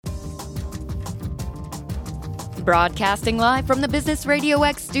Broadcasting live from the Business Radio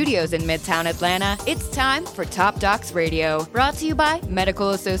X studios in Midtown Atlanta, it's time for Top Docs Radio, brought to you by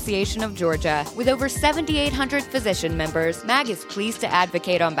Medical Association of Georgia. With over 7,800 physician members, MAG is pleased to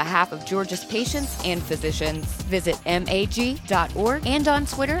advocate on behalf of Georgia's patients and physicians. Visit mag.org and on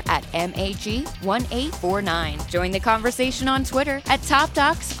Twitter at mag1849. Join the conversation on Twitter at Top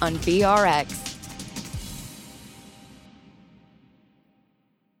Docs on BRX.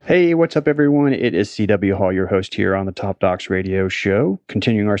 Hey, what's up, everyone? It is C.W. Hall, your host here on the Top Docs Radio Show,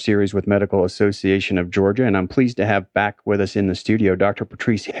 continuing our series with Medical Association of Georgia, and I'm pleased to have back with us in the studio Dr.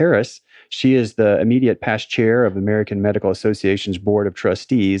 Patrice Harris. She is the immediate past chair of the American Medical Association's Board of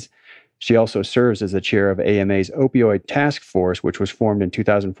Trustees. She also serves as the chair of AMA's Opioid Task Force, which was formed in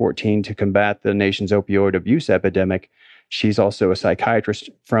 2014 to combat the nation's opioid abuse epidemic. She's also a psychiatrist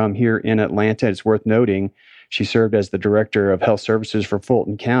from here in Atlanta. It's worth noting she served as the director of health services for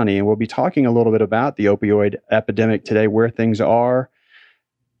Fulton County, and we'll be talking a little bit about the opioid epidemic today, where things are,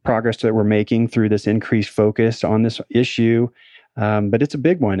 progress that we're making through this increased focus on this issue. But it's a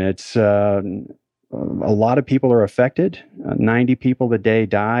big one. It's a lot of people are affected. 90 people a day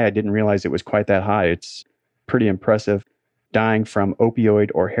die. I didn't realize it was quite that high. It's pretty impressive, dying from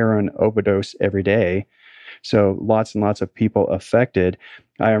opioid or heroin overdose every day. So lots and lots of people affected.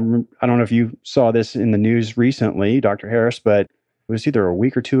 I don't know if you saw this in the news recently, Dr. Harris, but it was either a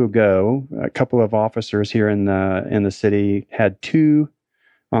week or two ago, a couple of officers here in the city had two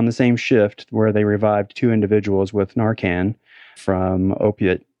on the same shift where they revived two individuals with Narcan from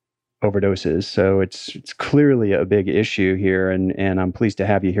opiate overdoses. So it's clearly a big issue here, and I'm pleased to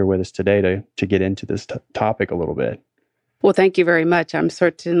have you here with us today to get into this topic a little bit. Well, thank you very much. I'm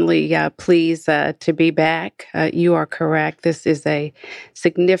certainly pleased to be back. You are correct. This is a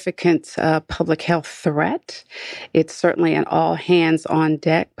significant public health threat. It's certainly an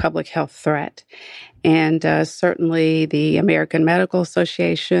all-hands-on-deck public health threat. And certainly the American Medical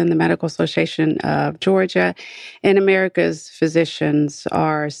Association, the Medical Association of Georgia, and America's physicians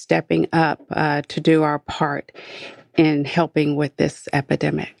are stepping up to do our part in helping with this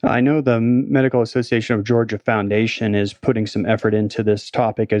epidemic. I know the Medical Association of Georgia Foundation is putting some effort into this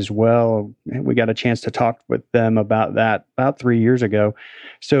topic as well. We got a chance to talk with them about that about 3 years ago.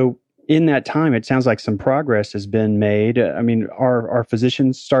 So in that time, it sounds like some progress has been made. I mean, are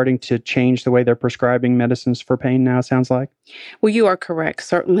physicians starting to change the way they're prescribing medicines for pain now, it sounds like? Well, you are correct.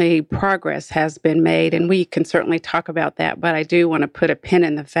 Certainly progress has been made, and we can certainly talk about that. But I do want to put a pin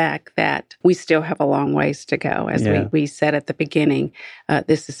in the fact that we still have a long ways to go. As we said at the beginning,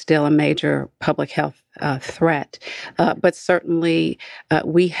 this is still a major public health threat. But certainly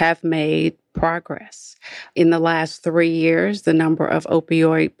we have made progress. In the last 3 years, the number of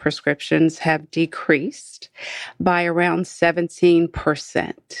opioid prescriptions have decreased by around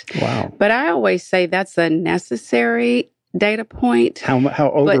 17%. Wow. But I always say that's a necessary data point. How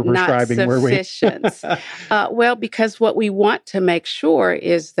overprescribing were we? Well, because what we want to make sure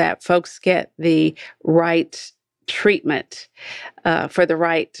is that folks get the right treatment for the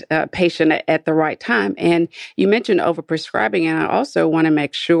right patient at the right time. And you mentioned overprescribing, and I also want to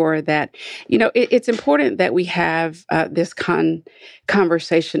make sure that, it's important that we have this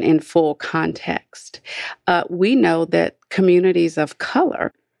conversation in full context. We know that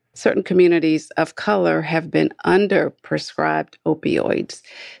certain communities of color have been under-prescribed opioids,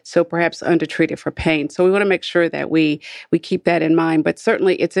 so perhaps undertreated for pain. So we want to make sure that we keep that in mind. But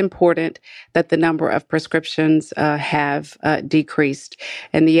certainly it's important that the number of prescriptions have decreased.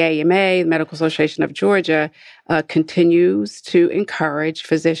 And the AMA, the Medical Association of Georgia, continues to encourage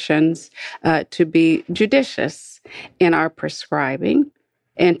physicians to be judicious in our prescribing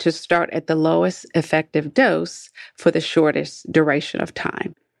and to start at the lowest effective dose for the shortest duration of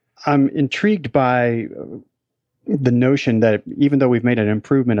time. I'm intrigued by the notion that even though we've made an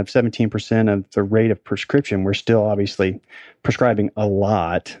improvement of 17% of the rate of prescription, we're still obviously prescribing a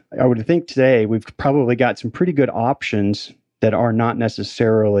lot. I would think today we've probably got some pretty good options that are not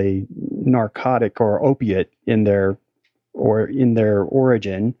necessarily narcotic or opiate in their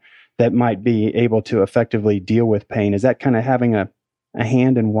origin that might be able to effectively deal with pain. Is that kind of having a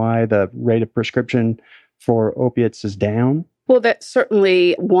hand in why the rate of prescription for opiates is down? Well, that's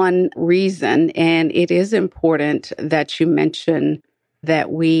certainly one reason, and it is important that you mention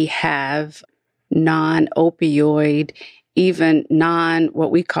that we have non-opioid, even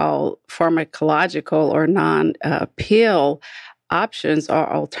what we call pharmacological or non-pill options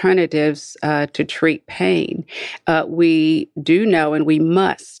are alternatives to treat pain. We do know, and we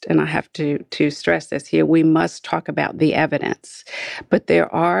must, and I have to stress this here, we must talk about the evidence. But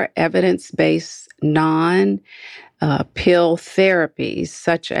there are evidence-based pill therapies,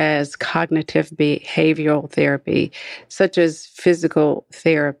 such as cognitive behavioral therapy, such as physical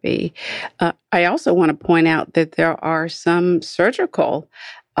therapy. I also want to point out that there are some surgical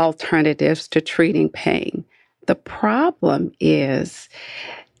alternatives to treating pain. The problem is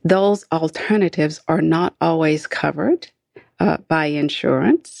those alternatives are not always covered by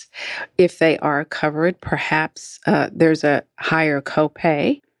insurance. If they are covered, perhaps there's a higher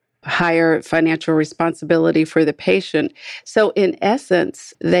copay, higher financial responsibility for the patient. So in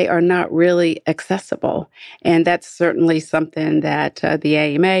essence, they are not really accessible. And that's certainly something that the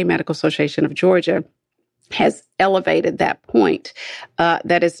AMA, Medical Association of Georgia, has elevated that point,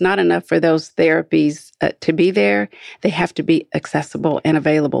 that it's not enough for those therapies to be there. They have to be accessible and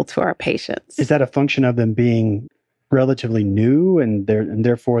available to our patients. Is that a function of them being relatively new and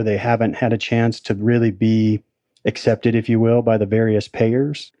therefore they haven't had a chance to really be accepted, if you will, by the various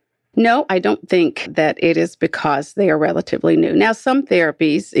payers? No, I don't think that it is because they are relatively new. Now, some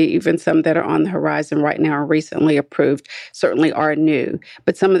therapies, even some that are on the horizon right now are recently approved, certainly are new.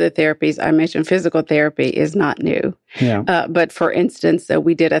 But some of the therapies I mentioned, physical therapy is not new. Yeah. But for instance,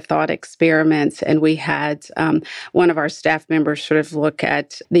 we did a thought experiment and we had one of our staff members sort of look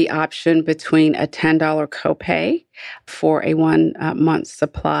at the option between a $10 copay for a 1 month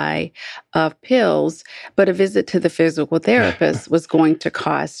supply of pills, but a visit to the physical therapist was going to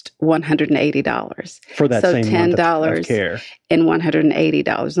cost $180. For that so same $10 month of care. And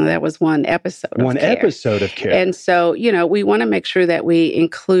 $180. And that was one episode of care. One episode of care. And so, we want to make sure that we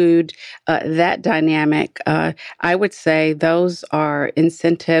include that dynamic. I would say those are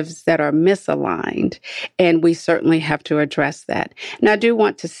incentives that are misaligned, and we certainly have to address that. Now, I do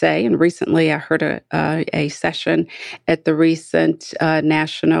want to say, and recently I heard a session at the recent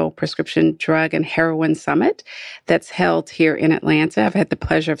National Prescription Drug and Heroin Summit that's held here in Atlanta. I've had the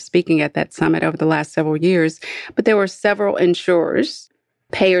pleasure of speaking at that summit over the last several years, but there were several insurers,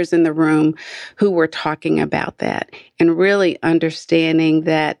 payers in the room who were talking about that and really understanding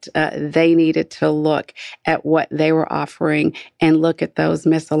that they needed to look at what they were offering and look at those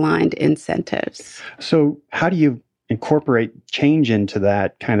misaligned incentives. So how do you incorporate change into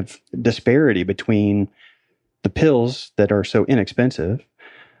that kind of disparity between the pills that are so inexpensive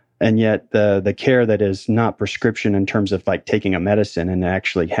and yet the care that is not prescription in terms of like taking a medicine and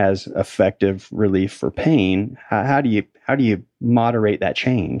actually has effective relief for pain? How do you moderate that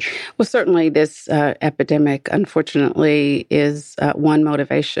change? Well, certainly this epidemic, unfortunately, is one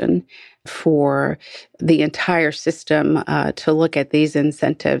motivation for the entire system to look at these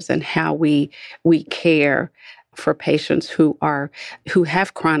incentives and how we care for patients who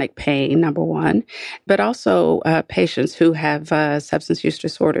have chronic pain, number one, but also patients who have substance use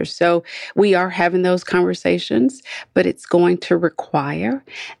disorders. So we are having those conversations, but it's going to require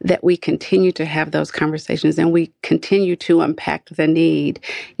that we continue to have those conversations and we continue to unpack the need.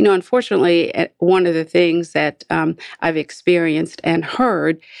 Unfortunately, one of the things that I've experienced and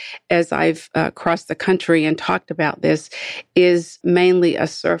heard as I've crossed the country and talked about this is mainly a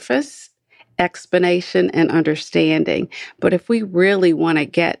surface explanation and understanding. But if we really want to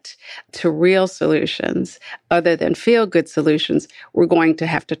get to real solutions other than feel-good solutions, we're going to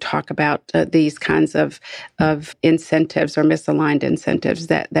have to talk about these kinds of incentives or misaligned incentives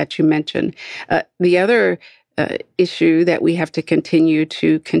that you mentioned. The other issue that we have to continue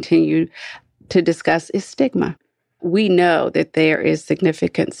to discuss is stigma. We know that there is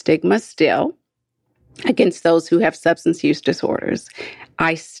significant stigma still against those who have substance use disorders.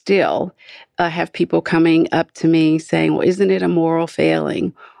 I still have people coming up to me saying, well, isn't it a moral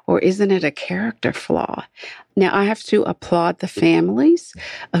failing or isn't it a character flaw? Now, I have to applaud the families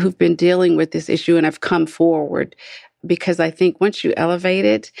who've been dealing with this issue and have come forward because I think once you elevate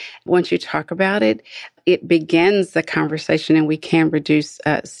it, once you talk about it, it begins the conversation and we can reduce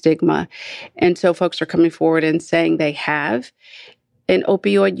stigma. And so folks are coming forward and saying they have an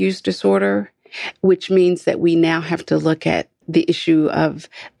opioid use disorder, which means that we now have to look at the issue of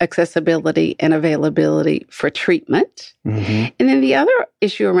accessibility and availability for treatment. Mm-hmm. And then the other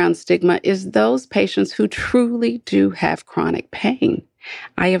issue around stigma is those patients who truly do have chronic pain.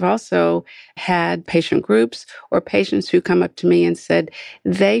 I have also had patient groups or patients who come up to me and said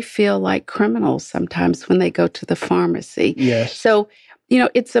they feel like criminals sometimes when they go to the pharmacy. Yes. So,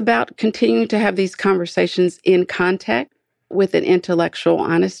 it's about continuing to have these conversations in context with an intellectual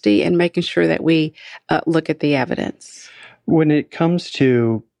honesty and making sure that we look at the evidence. When it comes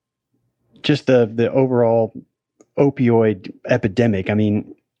to just the overall opioid epidemic, I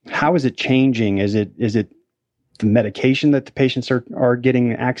mean, how is it changing? Is it the medication that the patients are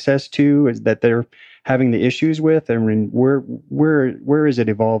getting access to, is that they're having the issues with? I mean, where is it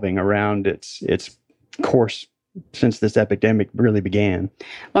evolving around its course since this epidemic really began?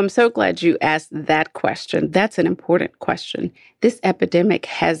 Well, I'm so glad you asked that question. That's an important question. This epidemic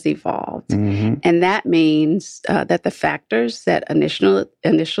has evolved, and that means that the factors that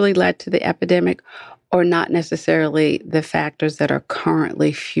initially led to the epidemic are not necessarily the factors that are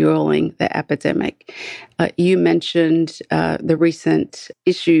currently fueling the epidemic. You mentioned the recent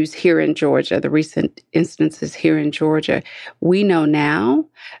issues here in Georgia, the recent instances here in Georgia. We know now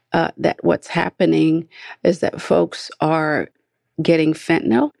that what's happening is that folks are getting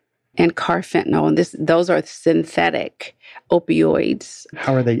fentanyl and carfentanil, and those are synthetic opioids.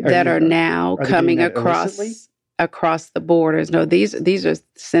 How are they? That are now coming across the borders. No, these are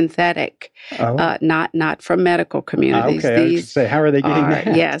synthetic, not from medical communities. Okay, I was say, how are they getting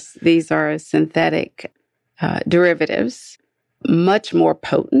that? Yes, these are synthetic derivatives, much more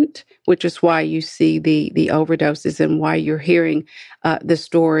potent, which is why you see the overdoses and why you're hearing the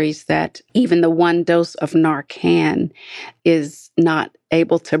stories that even the one dose of Narcan is not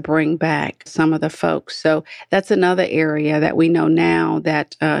able to bring back some of the folks. So that's another area that we know now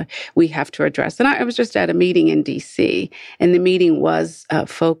that we have to address. And I was just at a meeting in D.C., and the meeting was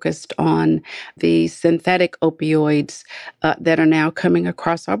focused on the synthetic opioids that are now coming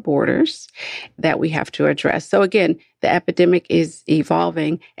across our borders that we have to address. So again, the epidemic is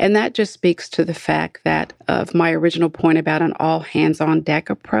evolving, and that just speaks to the fact that of my original point about an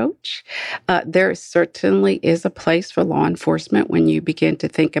all-hands-on-deck approach. There certainly is a place for law enforcement when you begin to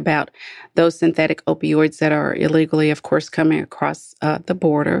think about those synthetic opioids that are illegally, of course, coming across the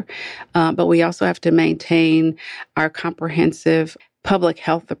border. But we also have to maintain our comprehensive public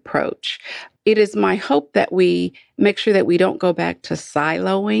health approach. It is my hope that we make sure that we don't go back to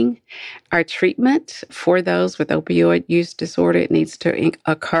siloing our treatment for those with opioid use disorder. It needs to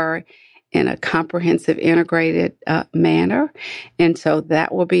occur in a comprehensive, integrated manner. And so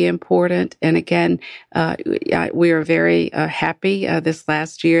that will be important. And again, we are very happy this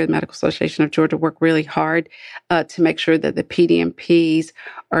last year. The Medical Association of Georgia worked really hard to make sure that the PDMPs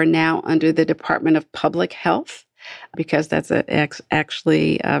are now under the Department of Public Health, because that's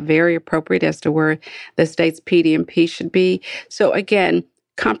actually very appropriate as to where the state's PDMP should be. So again,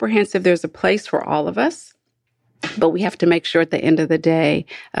 comprehensive, there's a place for all of us, but we have to make sure at the end of the day,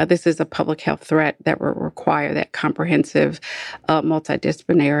 this is a public health threat that will require that comprehensive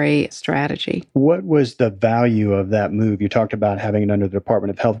multidisciplinary strategy. What was the value of that move? You talked about having it under the Department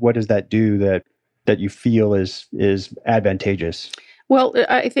of Health. What does that do that you feel is advantageous? Well,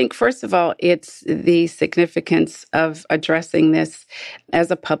 I think, first of all, it's the significance of addressing this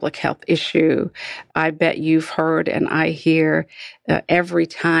as a public health issue. I bet you've heard and I hear every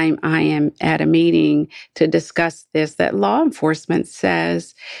time I am at a meeting to discuss this, that law enforcement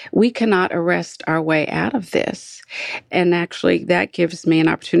says we cannot arrest our way out of this. And actually, that gives me an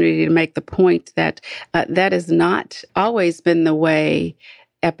opportunity to make the point that that has not always been the way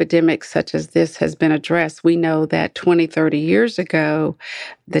epidemics such as this has been addressed. We know that 20, 30 years ago,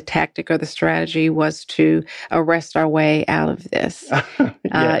 the tactic or the strategy was to arrest our way out of this.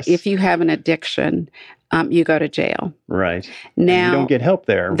 Yes. If you have an addiction, you go to jail. Right. Now, and you don't get help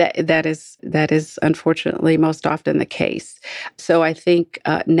there. That is unfortunately most often the case. So I think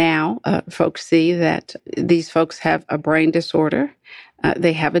now folks see that these folks have a brain disorder.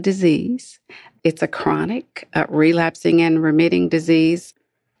 They have a disease. It's a chronic, relapsing and remitting disease,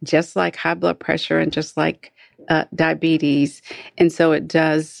 just like high blood pressure and just like diabetes. And so it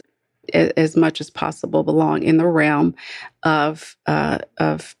does, as much as possible, belong in the realm of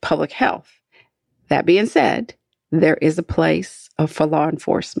public health. That being said, there is a place for law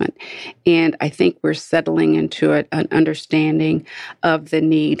enforcement. And I think we're settling into an understanding of the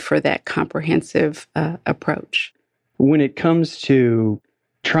need for that comprehensive approach. When it comes to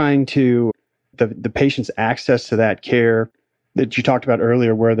trying to the patient's access to that care that you talked about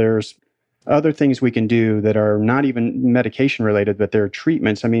earlier, where there's other things we can do that are not even medication related, but they're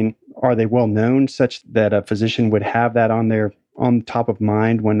treatments. I mean, are they well known such that a physician would have that on top of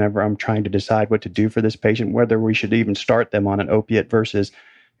mind whenever I'm trying to decide what to do for this patient, whether we should even start them on an opiate versus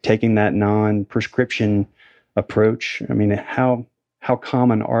taking that non-prescription approach? I mean, how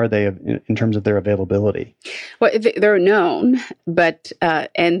common are they in terms of their availability? Well, they're known, but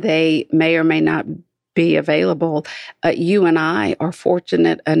and they may or may not be available. You and I are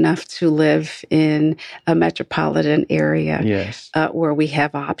fortunate enough to live in a metropolitan area, yes, where we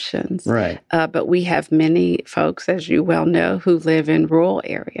have options. Right. But we have many folks, as you well know, who live in rural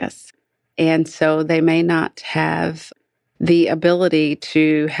areas. And so they may not have the ability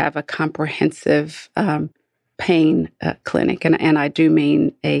to have a comprehensive pain clinic. And I do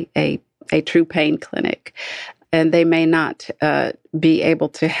mean a true pain clinic. And they may not be able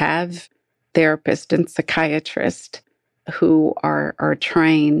to have therapists and psychiatrists who are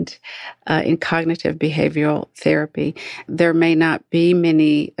trained in cognitive behavioral therapy. There may not be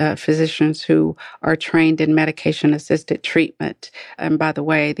many physicians who are trained in medication-assisted treatment. And by the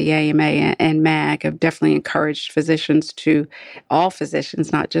way, the AMA and MAG have definitely encouraged all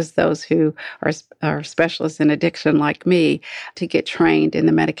physicians, not just those who are specialists in addiction like me, to get trained in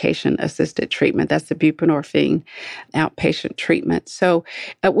the medication-assisted treatment. That's the buprenorphine outpatient treatment. So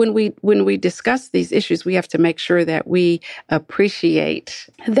when we discuss these issues, we have to make sure that we appreciate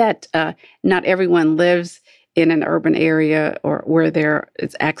that not everyone lives in an urban area or where there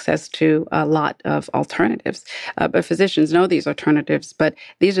is access to a lot of alternatives. But physicians know these alternatives, but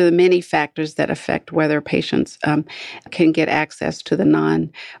these are the many factors that affect whether patients can get access to the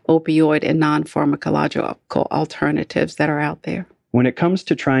non-opioid and non-pharmacological alternatives that are out there. When it comes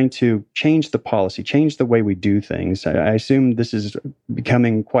to trying to change the policy, change the way we do things, I assume this is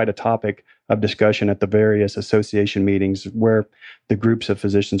becoming quite a topic of discussion at the various association meetings where the groups of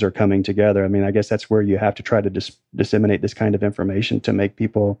physicians are coming together. I mean, I guess that's where you have to try to disseminate this kind of information to make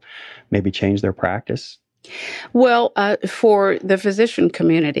people maybe change their practice. Well, for the physician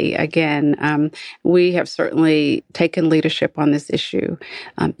community, again, we have certainly taken leadership on this issue.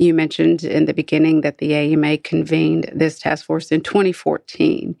 You mentioned in the beginning that the AMA convened this task force in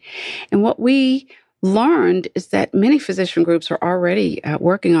 2014. And what we learned is that many physician groups are already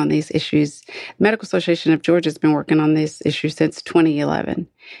working on these issues. Medical Association of Georgia has been working on this issue since 2011.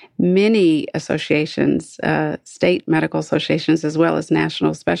 Many associations, state medical associations, as well as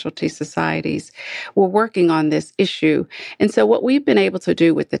national specialty societies, were working on this issue. And so what we've been able to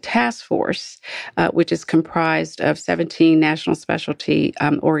do with the task force, which is comprised of 17 national specialty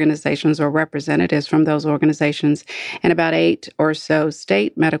organizations or representatives from those organizations, and about 8 or so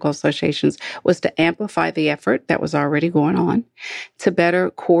state medical associations, was to amplify the effort that was already going on, to better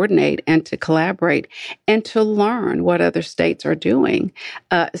coordinate and to collaborate, and to learn what other states are doing.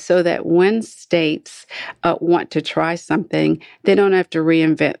 So that when states want to try something, they don't have to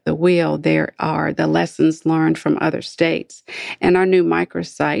reinvent the wheel. There are the lessons learned from other states. And our new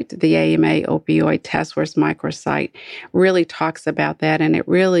microsite, the AMA Opioid Task Force microsite, really talks about that. And it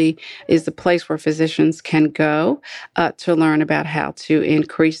really is the place where physicians can go to learn about how to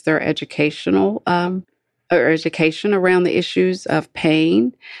increase their education around the issues of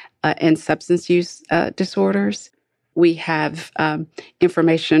pain and substance use disorders. We have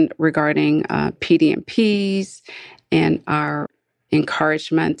information regarding PDMPs and our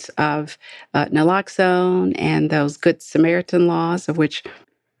encouragement of naloxone and those Good Samaritan laws, of which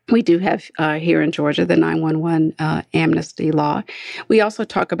we do have here in Georgia, the 911 amnesty law. We also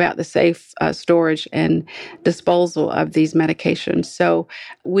talk about the safe storage and disposal of these medications. So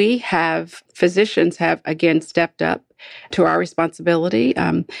physicians have, again, stepped up to our responsibility.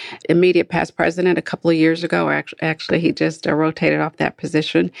 Immediate past president a couple of years ago, actually he just rotated off that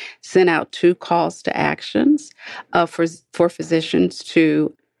position, sent out 2 calls to actions for physicians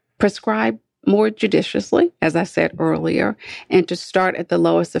to prescribe more judiciously, as I said earlier, and to start at the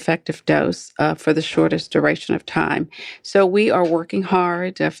lowest effective dose for the shortest duration of time. So we are working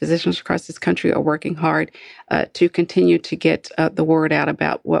hard. Physicians across this country are working hard to continue to get the word out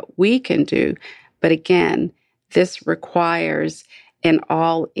about what we can do. But again, this requires an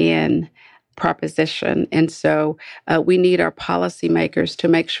all-in proposition. And so we need our policymakers to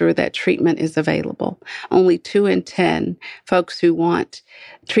make sure that treatment is available. Only 2 in 10 folks who want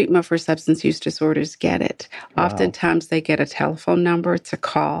treatment for substance use disorders get it. Wow. Oftentimes they get a telephone number to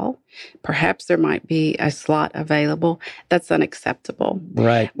call. Perhaps there might be a slot available. That's unacceptable.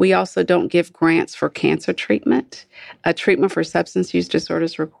 Right. We also don't give grants for cancer treatment. Treatment for substance use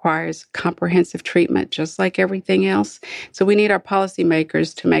disorders requires comprehensive treatment, just like everything else. So we need our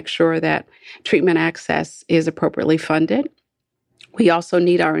policymakers to make sure that treatment access is appropriately funded. We also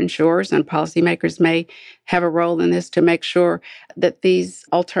need our insurers, and policymakers may have a role in this, to make sure that these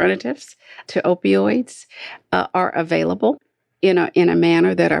alternatives to opioids are available in a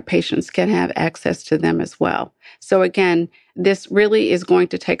manner that our patients can have access to them as well. So again, this really is going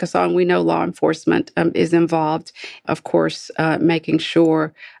to take us on. We know law enforcement is involved, of course, making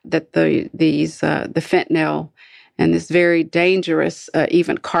sure that the fentanyl and this very dangerous,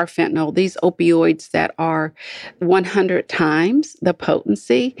 even carfentanil, these opioids that are 100 times the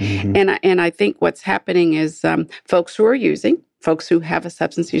potency. Mm-hmm. And I think what's happening is folks who have a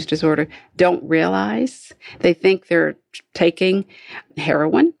substance use disorder don't realize. They think they're taking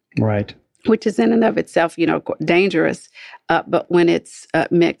heroin. Right. which is in and of itself, dangerous. But when it's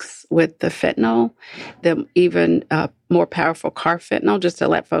mixed with the fentanyl, the even more powerful carfentanil, just to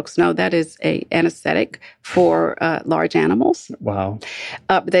let folks know, that is a anesthetic for large animals. Wow.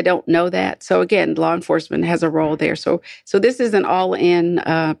 But they don't know that. So again, law enforcement has a role there. So this is an all-in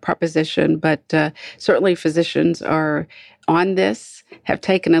proposition, but certainly physicians are on this, have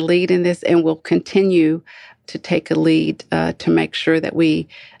taken a lead in this, and will continue to take a lead to make sure that we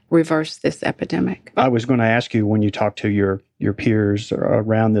reverse this epidemic. I was going to ask you, when you talk to your peers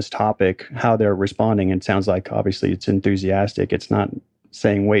around this topic, how they're responding. It sounds like obviously it's enthusiastic. It's not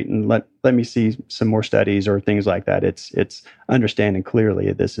saying, wait and let me see some more studies or things like that. It's understanding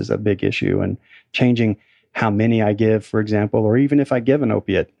clearly this is a big issue, and changing how many I give, for example, or even if I give an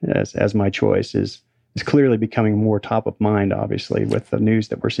opiate as my choice is clearly becoming more top of mind, obviously, with the news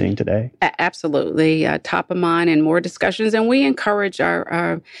that we're seeing today. Absolutely. Top of mind and more discussions. And we encourage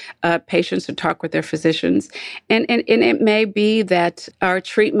our patients to talk with their physicians. And it may be that our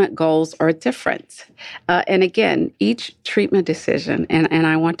treatment goals are different. And again, each treatment decision, and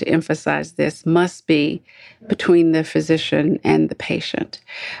I want to emphasize this, must be between the physician and the patient.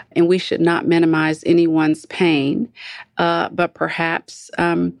 And we should not minimize anyone's pain, but perhaps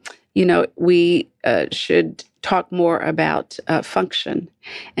we should talk more about function,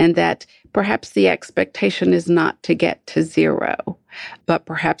 and that perhaps the expectation is not to get to zero, but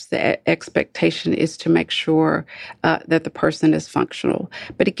perhaps the expectation is to make sure that the person is functional.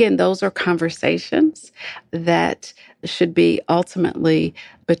 But again, those are conversations that should be ultimately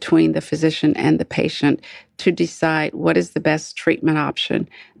between the physician and the patient to decide what is the best treatment option.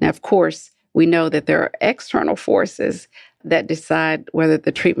 Now, of course, we know that there are external forces that decide whether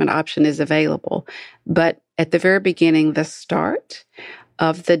the treatment option is available. But at the very beginning, the start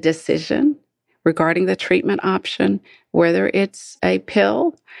of the decision regarding the treatment option, whether it's a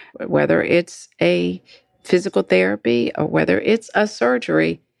pill, whether it's a physical therapy, or whether it's a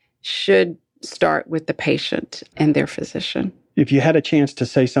surgery, should start with the patient and their physician. If you had a chance to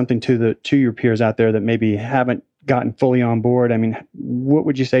say something to your peers out there that maybe haven't gotten fully on board, I mean, what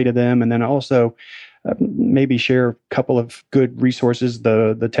would you say to them? And then also, maybe share a couple of good resources,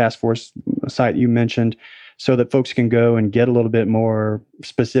 the task force site you mentioned, so that folks can go and get a little bit more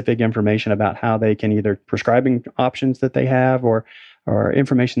specific information about how they can either prescribing options that they have or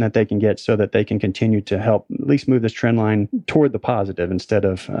information that they can get so that they can continue to help at least move this trend line toward the positive instead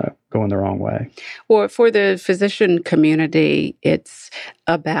of going the wrong way. Well, for the physician community, it's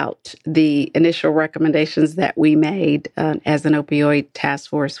about the initial recommendations that we made as an opioid task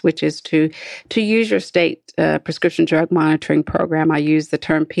force, which is to use your state prescription drug monitoring program. I used the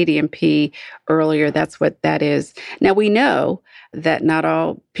term PDMP earlier. That's what that is. Now, we know that not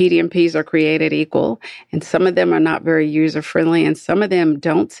all PDMPs are created equal, and some of them are not very user-friendly, and some of them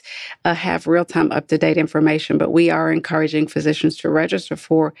don't have real-time, up-to-date information. But we are encouraging physicians to register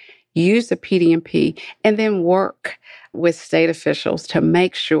for, use the PDMP, and then work with state officials to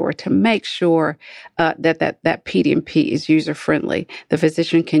make sure that PDMP is user-friendly. The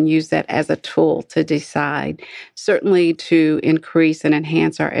physician can use that as a tool to decide, certainly to increase and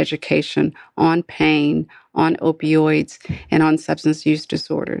enhance our education on pain, on opioids, and on substance use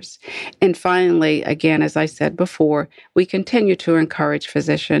disorders. And finally, again, as I said before, we continue to encourage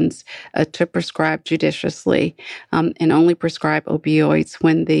physicians to prescribe judiciously and only prescribe opioids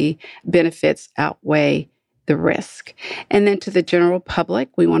when the benefits outweigh the risk. And then to the general public,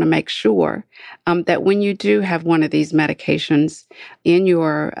 we want to make sure that when you do have one of these medications in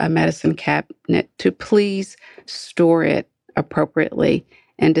your medicine cabinet, to please store it appropriately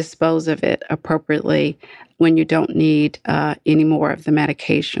and dispose of it appropriately when you don't need any more of the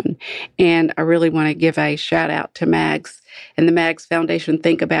medication. And I really want to give a shout out to MAGS and the MAGS Foundation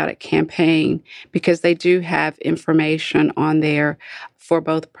Think About It campaign, because they do have information on there for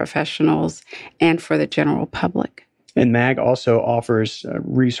both professionals and for the general public. And MAG also offers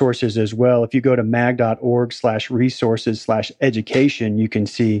resources as well. If you go to mag.org/resources/education, you can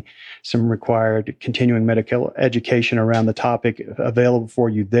see some required continuing medical education around the topic available for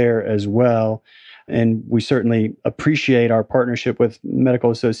you there as well. And we certainly appreciate our partnership with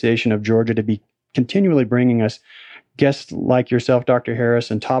Medical Association of Georgia to be continually bringing us guests like yourself, Dr. Harris,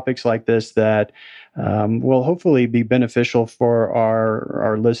 and topics like this that will hopefully be beneficial for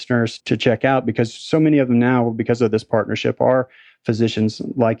our listeners to check out, because so many of them now, because of this partnership, are physicians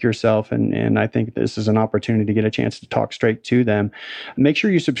like yourself. And I think this is an opportunity to get a chance to talk straight to them. Make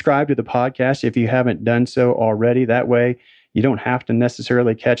sure you subscribe to the podcast if you haven't done so already. That way, you don't have to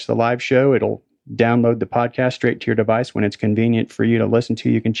necessarily catch the live show. It'll download the podcast straight to your device when it's convenient for you to listen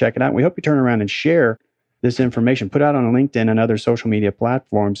to. You can check it out. We hope you turn around and share this information, put out on LinkedIn and other social media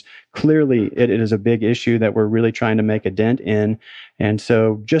platforms. Clearly, it is a big issue that we're really trying to make a dent in. And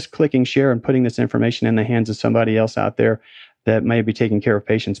so just clicking share and putting this information in the hands of somebody else out there that may be taking care of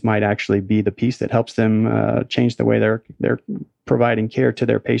patients might actually be the piece that helps them change the way they're providing care to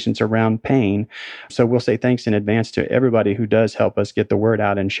their patients around pain. So we'll say thanks in advance to everybody who does help us get the word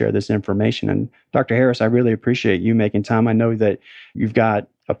out and share this information. And Dr. Harris, I really appreciate you making time. I know that you've got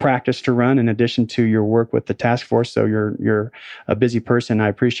a practice to run in addition to your work with the task force. So you're a busy person. I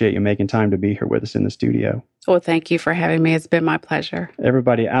appreciate you making time to be here with us in the studio. Well, thank you for having me. It's been my pleasure.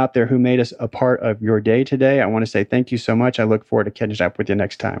 Everybody out there who made us a part of your day today, I want to say thank you so much. I look forward to catching up with you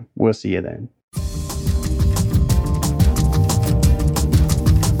next time. We'll see you then.